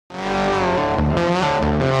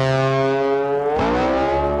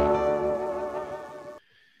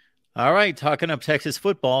right, talking up Texas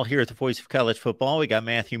football here at the Voice of College Football. We got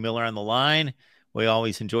Matthew Miller on the line. We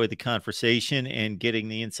always enjoy the conversation and getting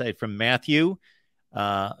the insight from Matthew,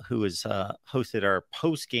 who has hosted our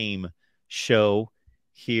post-game show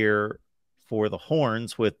here for the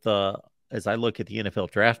Horns with, as I look at the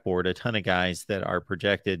NFL draft board, a ton of guys that are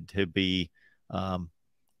projected to be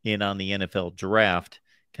in on the NFL draft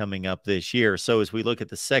coming up this year. So as we look at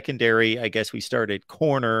the secondary, I guess we start at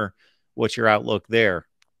corner. What's your outlook there?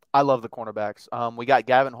 I love the cornerbacks. We got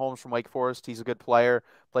Gavin Holmes from Wake Forest. He's a good player.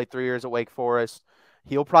 Played 3 years at Wake Forest.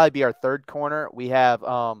 He'll probably be our third corner. We have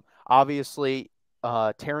obviously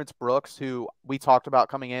Terrence Brooks, who we talked about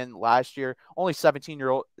coming in last year. Only 17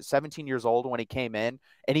 years old when he came in,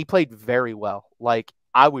 and he played very well. Like,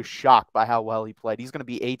 I was shocked by how well he played. He's going to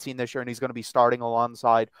be 18 this year, and he's going to be starting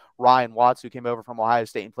alongside Ryan Watts, who came over from Ohio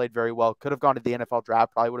State and played very well. Could have gone to the NFL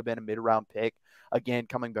draft. Probably would have been a mid-round pick. Again,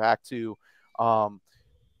 coming back to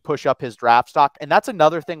push up his draft stock. And that's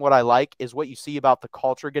another thing. What I like is what you see about the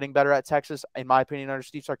culture getting better at Texas, in my opinion, under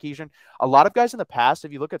Steve Sarkisian. A lot of guys in the past,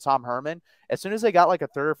 if you look at Tom Herman, as soon as they got like a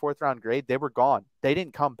third or fourth round grade, they were gone. They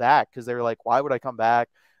didn't come back because they were like, why would I come back?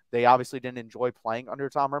 They obviously didn't enjoy playing under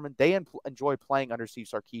Tom Herman. They enjoy playing under Steve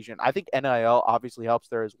Sarkisian. I think NIL obviously helps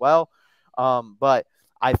there as well. But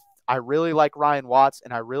I really like Ryan Watts,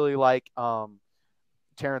 and I really like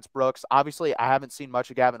Terrence Brooks. Obviously, I haven't seen much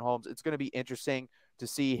of Gavin Holmes. It's going to be interesting to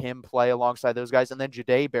see him play alongside those guys. And then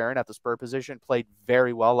Jahdae Barron at the spur position played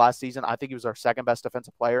very well last season. I think he was our second best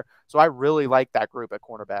defensive player. So I really like that group at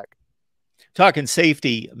cornerback. Talking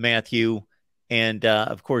safety, Matthew, and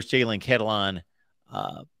of course, Jalen Catalon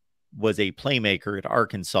was a playmaker at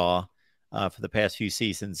Arkansas for the past few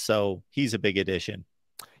seasons. So he's a big addition.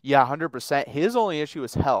 Yeah, 100%. His only issue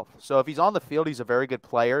is health. So if he's on the field, he's a very good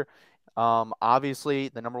player. Obviously,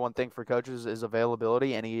 the number one thing for coaches is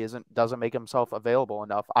availability, and he doesn't make himself available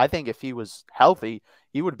enough. I think if he was healthy,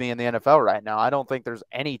 he would be in the NFL right now. I don't think there's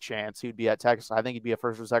any chance he'd be at Texas. I think he'd be a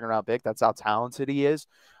first or second round pick. That's how talented he is.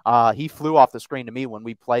 He flew off the screen to me when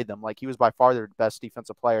we played them. Like, he was by far their best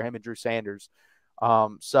defensive player, him and Drew Sanders.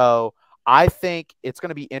 So I think it's going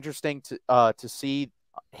to be interesting to see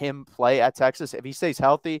him play at Texas. If he stays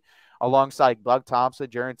healthy, alongside Bug Thompson,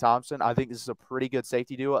 Jaron Thompson, I think this is a pretty good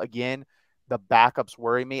safety duo. Again, the backups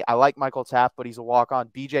worry me. I like Michael Taft, but he's a walk-on.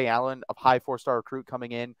 BJ Allen, a high four-star recruit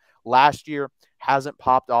coming in last year, hasn't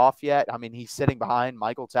popped off yet. I mean, he's sitting behind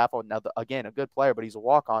Michael Taft. Again, a good player, but he's a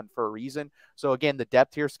walk-on for a reason. So, again, the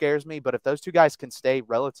depth here scares me. But if those two guys can stay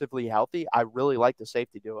relatively healthy, I really like the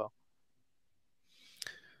safety duo.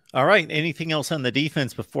 All right. Anything else on the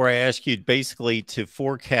defense before I ask you basically to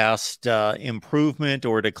forecast improvement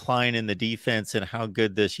or decline in the defense and how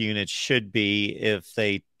good this unit should be if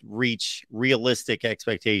they reach realistic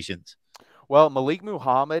expectations? Well, Malik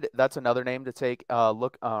Muhammad, that's another name to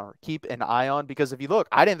keep an eye on, because if you look,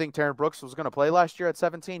 I didn't think Terrence Brooks was going to play last year at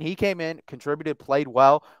 17. He came in, contributed, played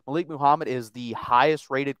well. Malik Muhammad is the highest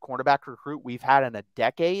rated cornerback recruit we've had in a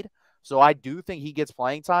decade. So I do think he gets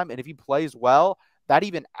playing time. And if he plays well, that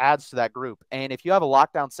even adds to that group. And if you have a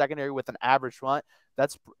lockdown secondary with an average front,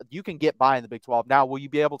 you can get by in the Big 12. Now, will you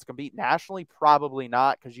be able to compete nationally? Probably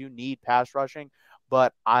not, because you need pass rushing.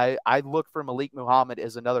 But I look for Malik Muhammad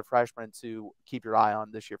as another freshman to keep your eye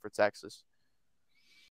on this year for Texas.